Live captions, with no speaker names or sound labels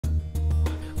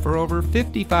For over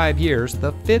 55 years,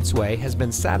 the Fitzway has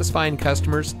been satisfying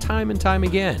customers time and time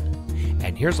again.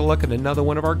 And here's a look at another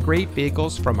one of our great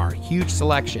vehicles from our huge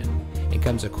selection. It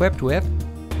comes equipped with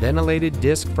ventilated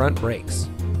disc front brakes,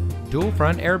 dual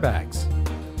front airbags,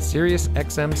 Sirius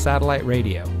XM satellite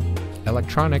radio,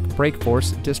 electronic brake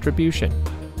force distribution,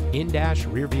 in-dash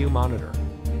rear view monitor,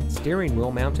 steering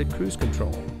wheel mounted cruise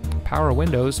control, power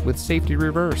windows with safety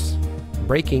reverse,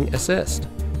 braking assist,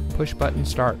 push button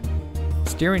start,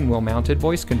 steering wheel mounted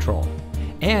voice control,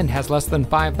 and has less than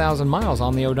 5,000 miles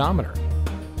on the odometer.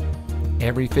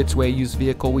 Every Fitzway used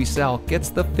vehicle we sell gets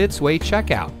the Fitzway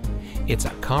checkout. It's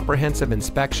a comprehensive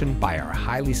inspection by our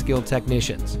highly skilled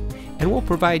technicians, and we'll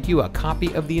provide you a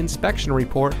copy of the inspection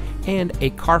report and a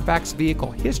Carfax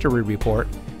vehicle history report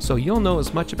so you'll know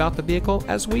as much about the vehicle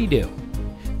as we do.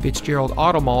 Fitzgerald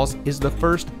Auto Malls is the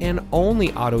first and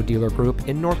only auto dealer group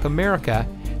in North America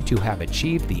to have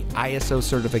achieved the ISO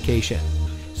certification,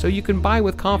 so you can buy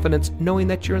with confidence knowing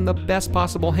that you're in the best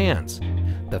possible hands.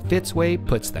 The Fitzway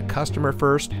puts the customer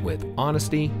first with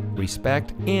honesty,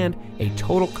 respect, and a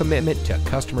total commitment to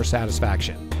customer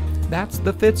satisfaction. That's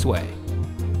the Fitzway.